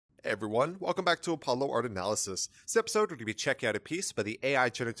Everyone, welcome back to Apollo Art Analysis. This episode, we're going to be checking out a piece by the AI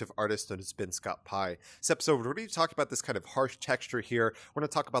Generative artist known as Ben Scott-Pye. This episode, we're going to be talking about this kind of harsh texture here. We're going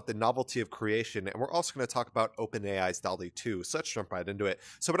to talk about the novelty of creation, and we're also going to talk about OpenAI's DALL-E II. So let's jump right into it.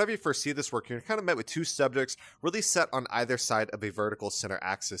 So whenever you first see this work, you're kind of met with two subjects really set on either side of a vertical center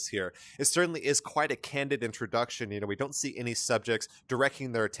axis here. It certainly is quite a candid introduction. We don't see any subjects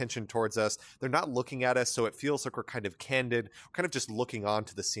directing their attention towards us. They're not looking at us, so it feels like we're kind of candid, kind of just looking on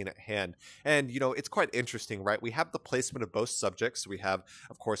to the scene at hand. And it's quite interesting, right? We have the placement of both subjects. We have,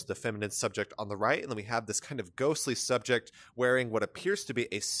 of course, the feminine subject on the right, and then we have this kind of ghostly subject wearing what appears to be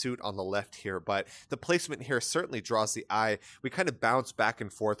a suit on the left here. But the placement here certainly draws the eye. We kind of bounce back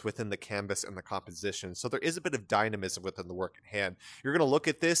and forth within the canvas and the composition. So there is a bit of dynamism within the work at hand. You're going to look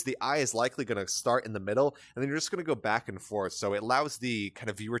at this, the eye is likely going to start in the middle, and then you're just going to go back and forth. So it allows the kind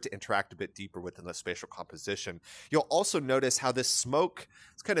of viewer to interact a bit deeper within the spatial composition. You'll also notice how this smoke,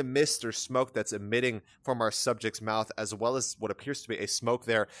 it's kind of mist or smoke that's emitting from our subject's mouth, as well as what appears to be a smoke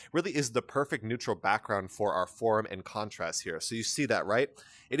there, really is the perfect neutral background for our form and contrast here. So you see that, right?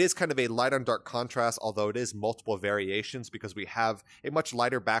 It is kind of a light on dark contrast, although it is multiple variations because we have a much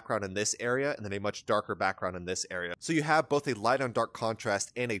lighter background in this area and then a much darker background in this area. So you have both a light on dark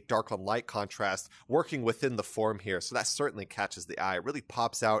contrast and a dark on light contrast working within the form here. So that certainly catches the eye. It really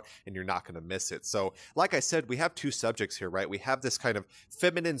pops out and you're not going to miss it. So like I said, we have two subjects here, right? We have this kind of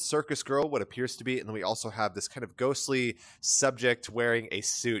feminine circus girl, what appears to be, and then we also have this kind of ghostly subject wearing a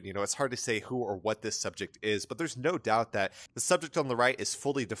suit. It's hard to say who or what this subject is, but there's no doubt that the subject on the right is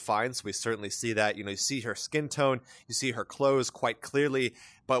fully defined. So we certainly see that. You see her skin tone, you see her clothes quite clearly.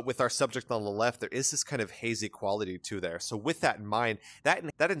 But with our subject on the left, there is this kind of hazy quality to there. So with that in mind, that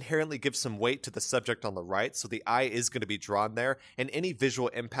inherently gives some weight to the subject on the right. So the eye is going to be drawn there, and any visual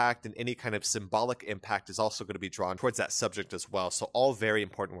impact and any kind of symbolic impact is also going to be drawn towards that subject as well. So all very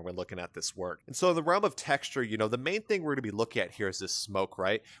important when we're looking at this work. And so in the realm of texture, the main thing we're going to be looking at here is this smoke,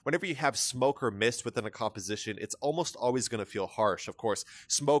 right? Whenever you have smoke or mist within a composition, it's almost always going to feel harsh. Of course,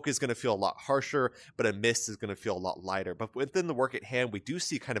 smoke is going to feel a lot harsher, but a mist is going to feel a lot lighter. But within the work at hand, we do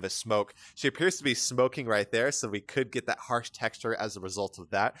see kind of a smoke. She appears to be smoking right there, so we could get that harsh texture as a result of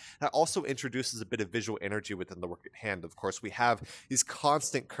that. That also introduces a bit of visual energy within the work at hand. Of course, we have these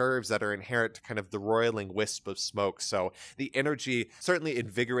constant curves that are inherent to kind of the roiling wisp of smoke. So the energy certainly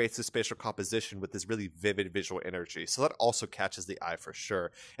invigorates the spatial composition with this really vivid visual energy. So that also catches the eye for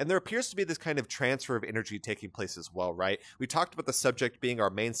sure. And there appears to be this kind of transfer of energy taking place as well, right? We talked about the subject being our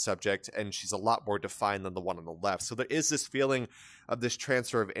main subject, and she's a lot more defined than the one on the left. So there is this feeling of this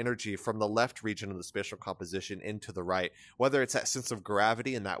transfer of energy from the left region of the spatial composition into the right, whether it's that sense of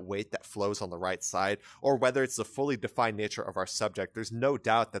gravity and that weight that flows on the right side, or whether it's the fully defined nature of our subject. There's no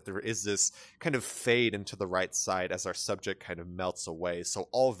doubt that there is this kind of fade into the right side as our subject kind of melts away. So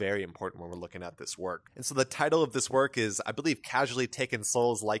all very important when we're looking at this work. And so the title of this work is, I believe, Casually Taken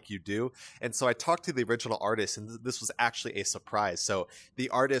Souls Like You Do. And so I talked to the original artist, and this was actually a surprise. So the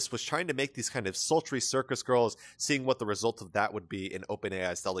artist was trying to make these kind of sultry circus girls, seeing what the result of that would be in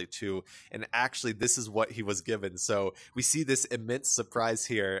OpenAI's DALL-E II. And actually, this is what he was given. So we see this immense surprise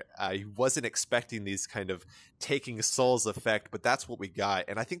here. He wasn't expecting these kind of taking souls effect, but that's what we got.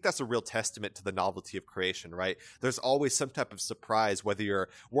 And I think that's a real testament to the novelty of creation, right? There's always some type of surprise, whether you're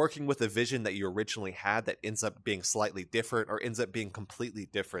working with a vision that you originally had that ends up being slightly different or ends up being completely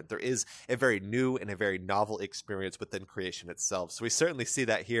different. There is a very new and a very novel experience within creation itself. So we certainly see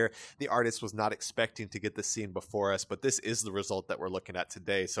that here. The artist was not expecting to get the scene before us, but this is the result that we're looking at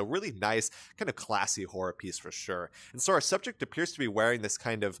today. So really nice, kind of classy horror piece for sure. And so our subject appears to be wearing this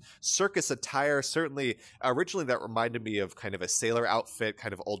kind of circus attire. Certainly, originally that reminded me of kind of a sailor outfit,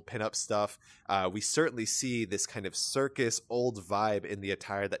 kind of old pinup stuff. We certainly see this kind of circus old vibe in the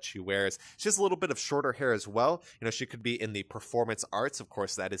attire that she wears. She has a little bit of shorter hair as well. She could be in the performance arts. Of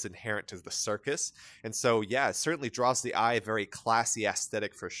course, that is inherent to the circus. And so, yeah, it certainly draws the eye, very classy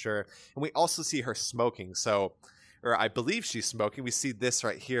aesthetic for sure. And we also see her smoking. Or I believe she's smoking. We see this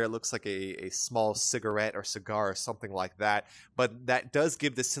right here. It looks like a small cigarette or cigar or something like that. But that does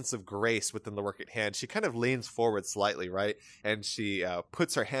give this sense of grace within the work at hand. She kind of leans forward slightly, right? And she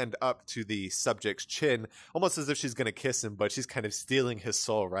puts her hand up to the subject's chin, almost as if she's going to kiss him, but she's kind of stealing his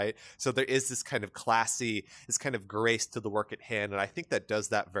soul, right? So there is this kind of classy, this kind of grace to the work at hand. And I think that does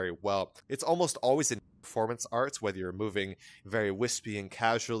that very well. It's almost always in performance arts, whether you're moving very wispy and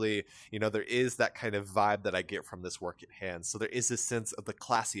casually, there is that kind of vibe that I get from this work at hand. So there is this sense of the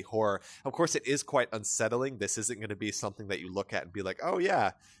classy horror. Of course, it is quite unsettling. This isn't going to be something that you look at and be like, oh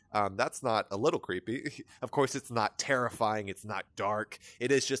yeah, That's not a little creepy. Of course, it's not terrifying, it's not dark.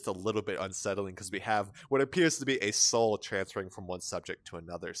 It is just a little bit unsettling because we have what appears to be a soul transferring from one subject to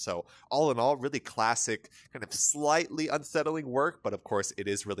another. So, all in all, really classic, kind of slightly unsettling work, but of course, it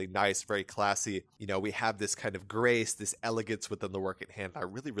is really nice, very classy. You know, we have this kind of grace, this elegance within the work at hand. I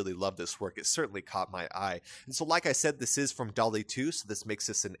really, really love this work. It certainly caught my eye. And so, like I said, this is from DALL-E II, so this makes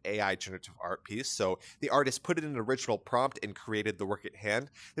this an AI generative art piece. So, the artist put in an original prompt and created the work at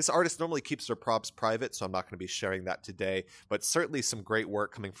hand. This artist normally keeps their prompts private, so I'm not going to be sharing that today, but certainly some great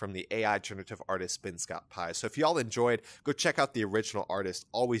work coming from the AI generative artist Ben Scott-Pye. So if y'all enjoyed, go check out the original artist,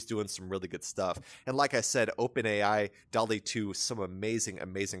 always doing some really good stuff. And like I said, OpenAI, DALL-E II, some amazing,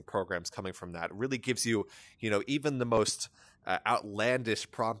 amazing programs coming from that. It really gives you, even the most outlandish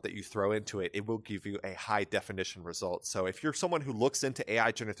prompt that you throw into it, it will give you a high definition result. So if you're someone who looks into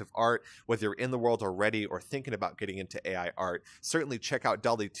AI generative art, whether you're in the world already or thinking about getting into AI art, certainly check out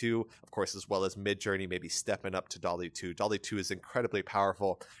DALL-E II, of course, as well as Midjourney, maybe stepping up to DALL-E II. DALL-E II is incredibly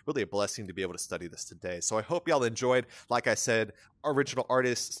powerful, really a blessing to be able to study this today. So I hope y'all enjoyed. Like I said, original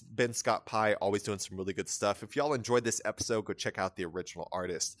artist Ben Scott-Pye, always doing some really good stuff. If y'all enjoyed this episode, go check out the original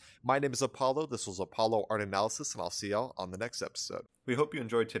artist. My name is Apollo. This was Apollo Art Analysis, and I'll see y'all on the next episode. We hope you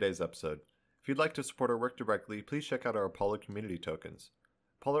enjoyed today's episode. If you'd like to support our work directly, please check out our Apollo community tokens.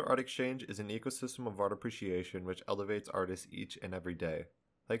 Apollo Art Exchange is an ecosystem of art appreciation which elevates artists each and every day.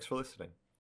 Thanks for listening.